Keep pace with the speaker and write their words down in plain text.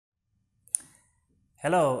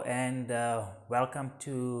Hello and welcome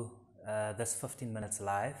to this 15 minutes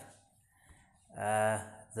live. Uh,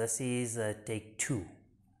 this is take two.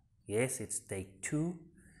 Yes, it's take two,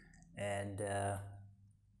 and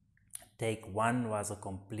take one was a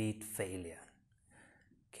complete failure.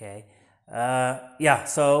 Okay, yeah,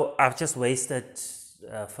 so I've just wasted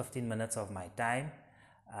 15 minutes of my time.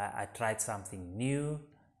 I tried something new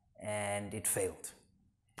and it failed.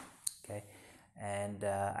 Okay, and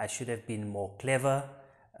I should have been more clever.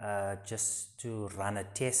 Just to run a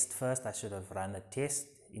test first, I should have run a test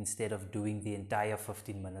instead of doing the entire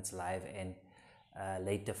 15 minutes live and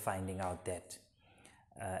later finding out that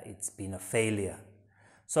it's been a failure.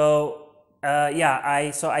 So yeah,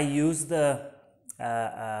 I use the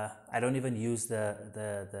I don't even use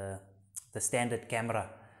the standard camera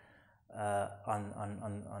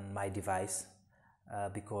on my device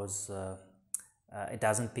because it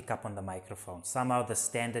doesn't pick up on the microphone. Somehow the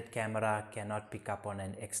standard camera cannot pick up on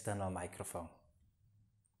an external microphone.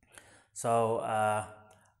 So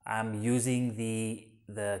I'm using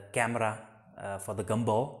the camera for the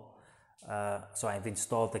gimbal. So I've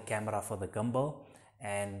installed the camera for the gimbal,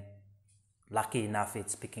 and lucky enough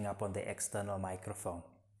it's picking up on the external microphone.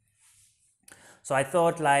 So I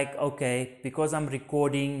thought, like, okay, because I'm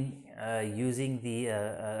recording using the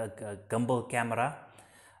gimbal camera,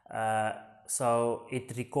 so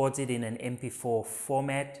it records it in an MP4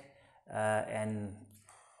 format and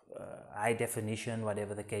high definition,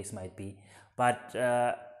 whatever the case might be. But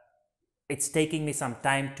it's taking me some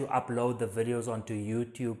time to upload the videos onto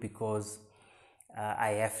YouTube because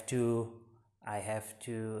I have to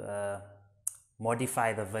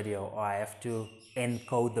modify the video, or I have to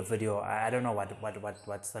encode the video. I don't know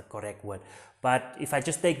what's the correct word, but if I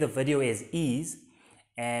just take the video as is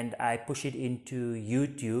and I push it into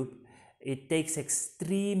YouTube, it takes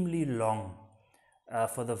extremely long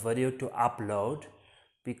for the video to upload,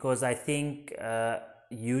 because I think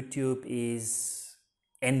YouTube is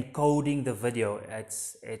encoding the video.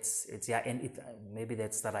 It's yeah, and maybe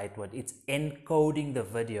that's the right word. It's encoding the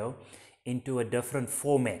video into a different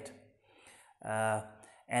format,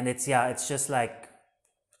 and it's just like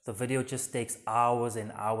the video just takes hours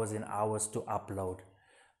and hours and hours to upload,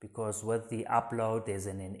 because with the upload there's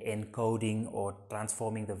an encoding or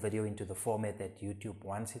transforming the video into the format that YouTube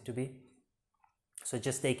wants it to be. So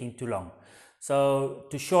just taking too long. So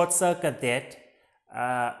to short circuit that,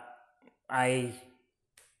 I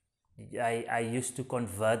used to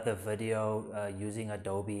convert the video using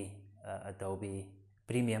Adobe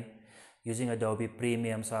Premium.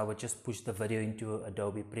 So I would just push the video into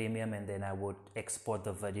Adobe Premium, and then I would export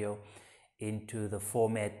the video into the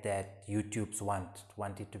format that YouTube's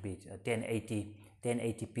want it to be, a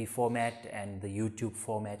 1080p format and the YouTube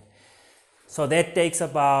format. So that takes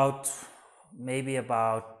maybe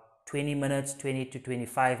about 20 to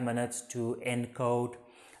 25 minutes to encode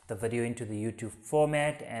the video into the YouTube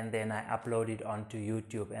format, and then I upload it onto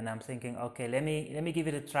YouTube. And I'm thinking, okay, let me give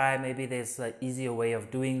it a try. Maybe there's an easier way of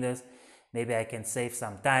doing this. Maybe I can save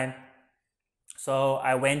some time. So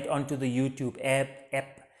I went onto the YouTube app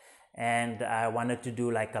and I wanted to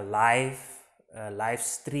do like a live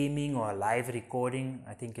streaming or a live recording.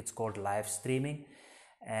 I think it's called live streaming.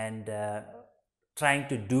 And trying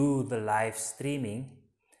to do the live streaming,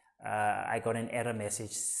 I got an error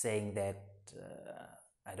message saying that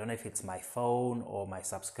I don't know if it's my phone or my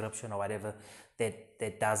subscription or whatever,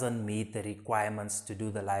 that doesn't meet the requirements to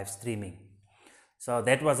do the live streaming. So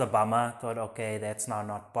that was a bummer. Thought, okay, that's now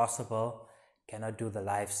not possible, cannot do the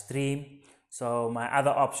live stream. So my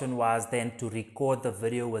other option was then to record the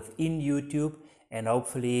video within YouTube, and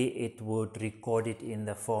hopefully it would record it in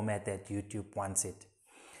the format that YouTube wants it.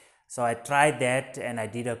 So I tried that, and I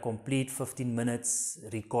did a complete 15 minutes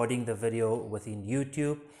recording the video within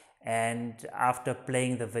YouTube. And after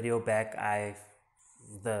playing the video back,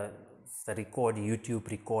 the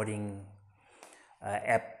YouTube recording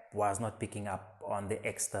app was not picking up on the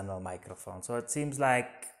external microphone. So it seems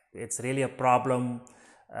like it's really a problem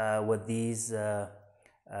with these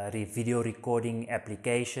video recording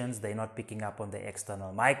applications. They're not picking up on the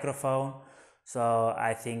external microphone. So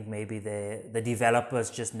I think maybe the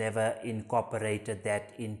developers just never incorporated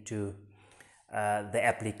that into the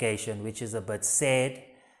application, which is a bit sad,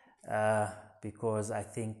 because I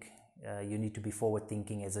think you need to be forward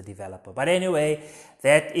thinking as a developer. But anyway,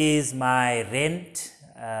 that is my rant.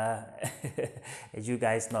 As you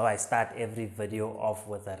guys know, I start every video off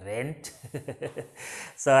with a rant.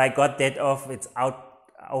 So I got that off. It's out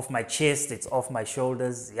of my chest, it's off my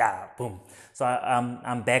shoulders. Yeah, boom. So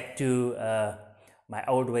I'm back to my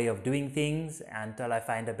old way of doing things. Until I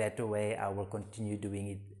find a better way, I will continue doing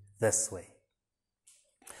it this way.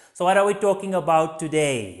 So what are we talking about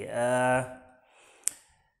today?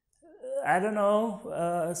 I don't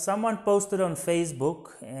know. Someone posted on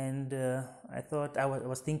Facebook, and I thought I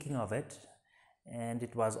was thinking of it, and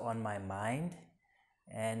it was on my mind.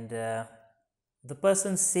 And the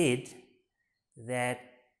person said that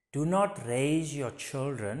do not raise your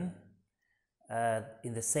children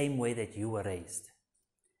in the same way that you were raised,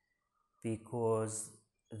 because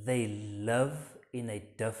they live in a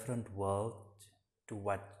different world to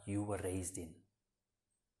what you were raised in.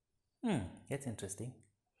 That's interesting.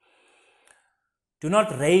 Do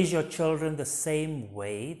not raise your children the same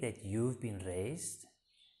way that you've been raised,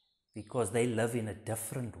 because they live in a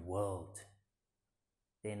different world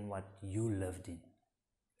than what you lived in.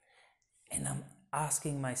 And I'm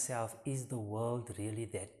asking myself, is the world really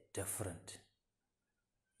that different?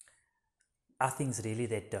 Are things really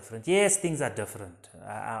that different? Yes, things are different.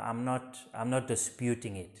 I'm not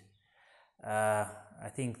disputing it. I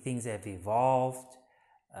think things have evolved.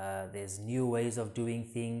 There's new ways of doing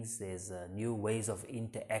things. There's new ways of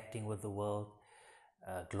interacting with the world.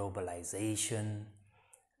 Globalization.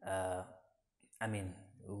 I mean,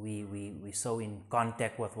 we're so in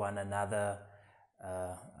contact with one another.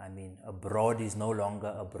 I mean, abroad is no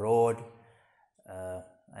longer abroad.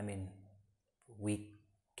 I mean, we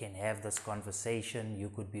can have this conversation. You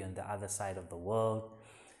could be on the other side of the world.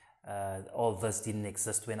 All this didn't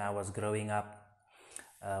exist when I was growing up.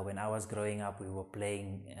 When I was growing up, we were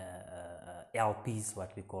playing LPs,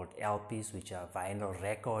 what we called LPs, which are vinyl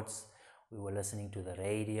records. We were listening to the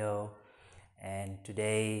radio, and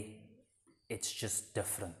today it's just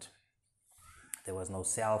different. There was no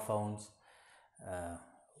cell phones.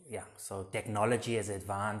 So technology has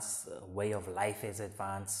advanced, way of life has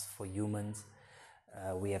advanced for humans.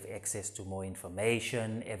 We have access to more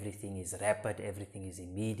information. Everything is rapid. Everything is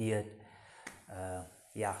immediate.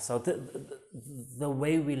 So the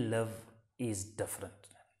way we live is different,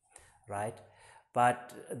 right?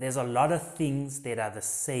 But there's a lot of things that are the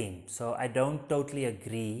same. So I don't totally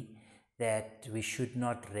agree that we should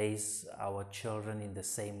not raise our children in the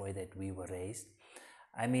same way that we were raised.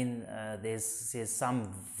 I mean, there's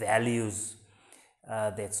some values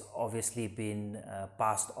that's obviously been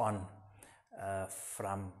passed on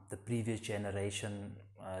from the previous generation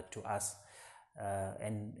to us,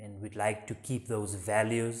 and we'd like to keep those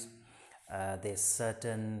values. There's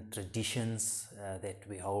certain traditions that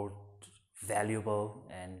we hold valuable,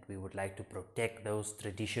 and we would like to protect those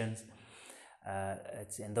traditions.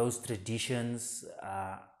 And those traditions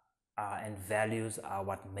and values are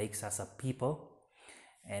what makes us a people.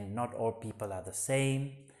 And not all people are the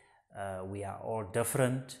same. We are all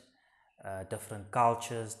different. Different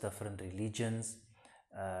cultures, different religions,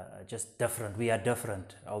 just different. We are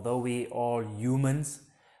different. Although we all humans,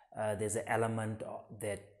 there's an element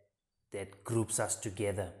that groups us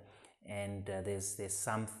together, and there's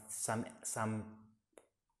some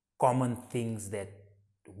common things that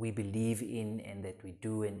we believe in and that we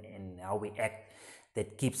do and how we act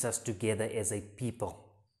that keeps us together as a people.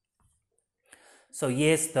 So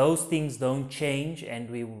yes, those things don't change, and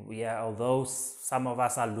we are, although some of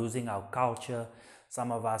us are losing our culture,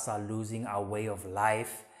 some of us are losing our way of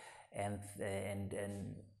life, and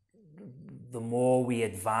the more we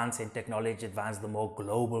advance and technology advance, the more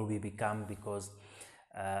global we become, because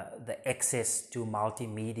the access to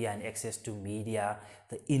multimedia and access to media,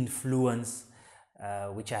 the influence,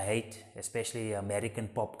 which I hate, especially American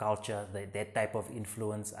pop culture, that type of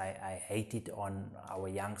influence, I hate it on our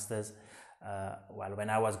youngsters. Well, when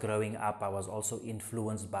I was growing up, I was also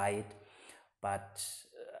influenced by it, but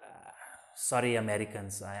sorry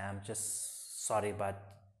Americans, I am just sorry, but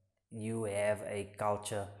you have a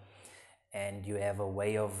culture and you have a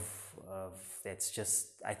way of that's just,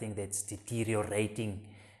 I think that's deteriorating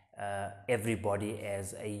everybody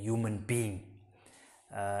as a human being,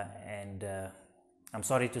 and I'm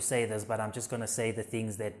sorry to say this, but I'm just going to say the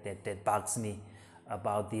things that bugs me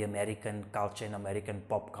about the American culture and American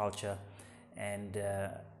pop culture. And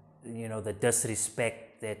the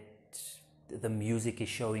disrespect that the music is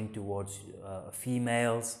showing towards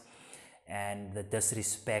females, and the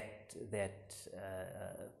disrespect that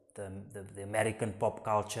the American pop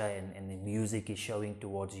culture and the music is showing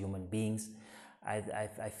towards human beings.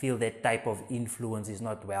 I feel that type of influence is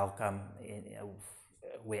not welcome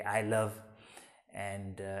where I live,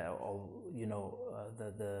 and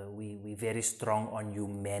we very strong on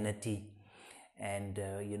humanity, and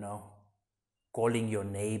calling your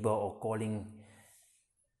neighbor or calling,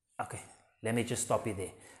 okay, let me just stop it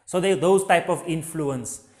there. So those type of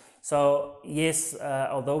influence. So yes,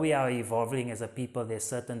 although we are evolving as a people, there's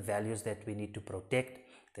certain values that we need to protect.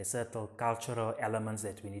 There's certain cultural elements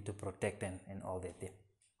that we need to protect, and all that there.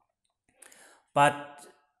 But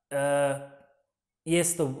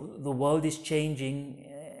yes, the world is changing,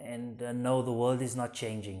 and no, the world is not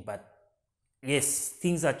changing. But yes,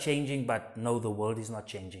 things are changing, but no, the world is not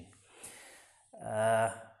changing.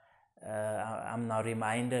 I'm now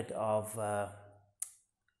reminded of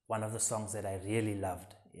one of the songs that I really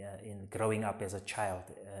loved in growing up as a child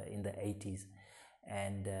in the 80s,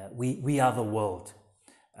 and we are the world.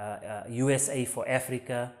 USA for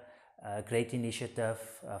Africa, great initiative,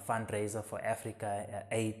 fundraiser for Africa,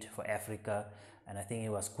 aid for Africa, and I think it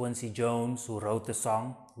was Quincy Jones who wrote the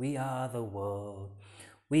song, "We are the world,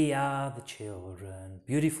 we are the children."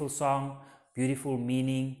 Beautiful song, beautiful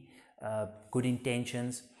meaning, good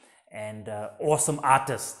intentions, and awesome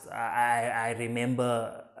artists. I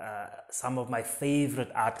remember some of my favorite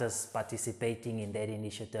artists participating in that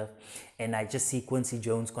initiative, and I just see Quincy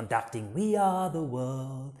Jones conducting "We Are the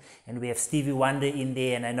World," and we have Stevie Wonder in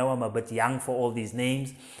there, and I know I'm a bit young for all these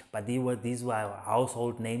names, but these were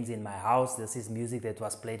household names in my house. This is music that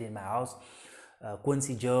was played in my house.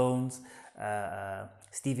 Quincy Jones,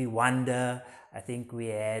 Stevie Wonder, I think we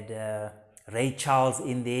had Ray Charles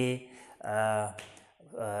in there,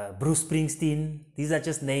 Bruce Springsteen. These are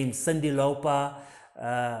just names. Cyndi Lauper.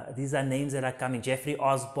 These are names that are coming. Jeffrey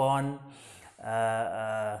Osborne,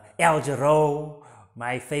 Al Jarreau,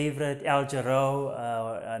 my favorite, Al Jarreau,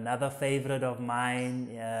 another favorite of mine.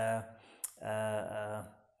 I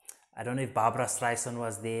don't know if Barbara Streisand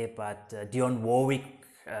was there, but Dionne Warwick,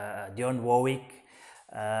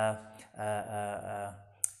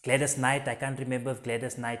 Gladys Knight. I can't remember if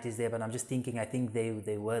Gladys Knight is there, but I'm just thinking, I think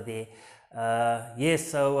they were there. Yes,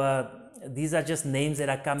 so these are just names that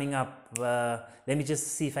are coming up. Let me just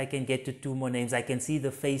see if I can get to two more names. I can see the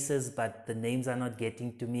faces, but the names are not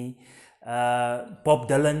getting to me. Bob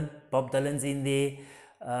Dylan's in there.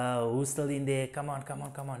 Who's still in there? Come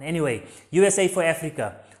on. Anyway, USA for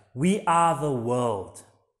Africa. We are the world.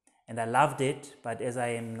 And I loved it, but as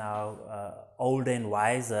I am now older and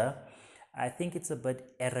wiser, I think it's a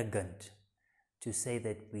bit arrogant to say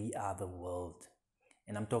that we are the world.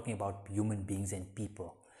 And I'm talking about human beings and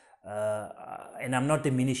people. And I'm not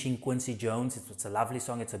diminishing Quincy Jones. It's a lovely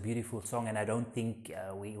song. It's a beautiful song. And I don't think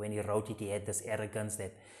when he wrote it, he had this arrogance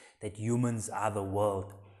that humans are the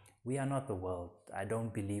world. We are not the world. I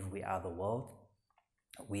don't believe we are the world.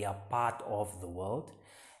 We are part of the world.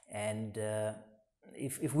 And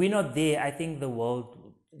if we're not there, I think the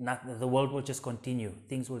world will just continue.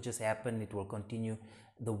 Things will just happen. It will continue.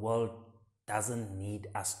 The world doesn't need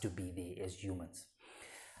us to be there as humans.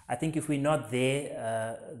 I think if we're not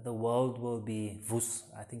there, the world will be Vus.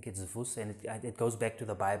 I think it's Vus, and it goes back to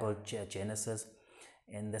the Bible, Genesis,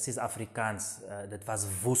 and this is Afrikaans. That was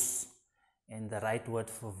Vus, and the right word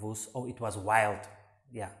for Vus, it was wild.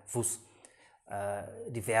 Yeah, Vus.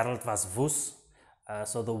 Die wêreld was Vus.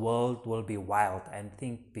 So the world will be wild. I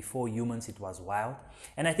think before humans it was wild,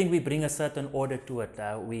 and I think we bring a certain order to it.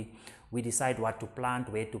 We decide what to plant,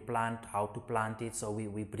 where to plant, how to plant it. So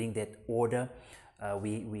we bring that order.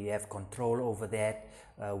 We have control over that.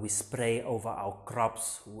 We spray over our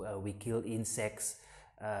crops. We kill insects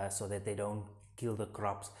so that they don't kill the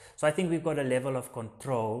crops. So I think we've got a level of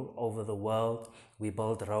control over the world. We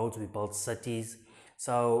build roads, we build cities.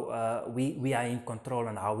 So we are in control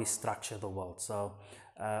on how we structure the world. So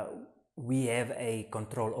we have a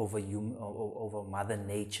control over Mother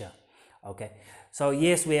Nature. Okay. So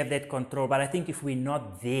yes, we have that control, but I think if we're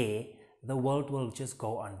not there, the world will just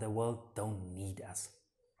go on. The world don't need us.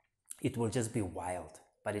 It will just be wild,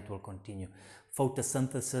 but it will continue.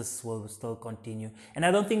 Photosynthesis will still continue. And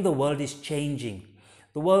I don't think the world is changing.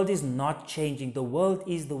 The world is not changing. The world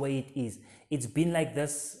is the way it is. It's been like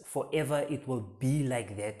this forever. It will be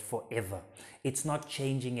like that forever. It's not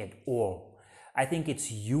changing at all. I think it's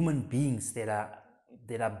human beings that are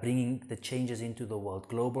bringing the changes into the world.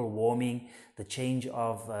 Global warming, the change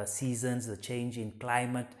of seasons, the change in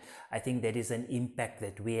climate. I think that is an impact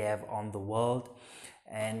that we have on the world.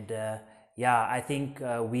 And I think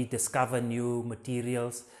we discover new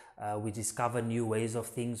materials, we discover new ways of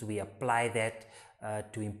things, we apply that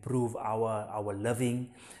to improve our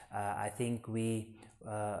living. I think we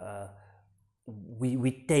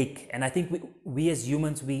take, and I think we as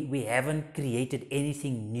humans, we haven't created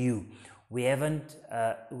anything new. We haven't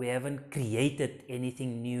created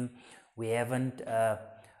anything new. We haven't.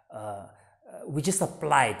 We just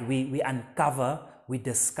applied. We uncover. We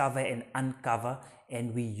discover and uncover,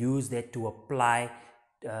 and we use that to apply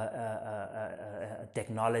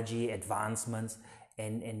technology advancements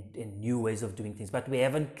and new ways of doing things. But we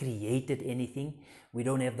haven't created anything. We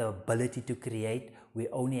don't have the ability to create. We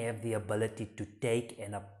only have the ability to take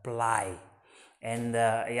and apply And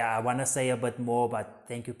yeah, I want to say a bit more, but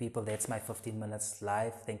thank you, people. That's my 15 minutes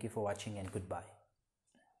live. Thank you for watching, and goodbye.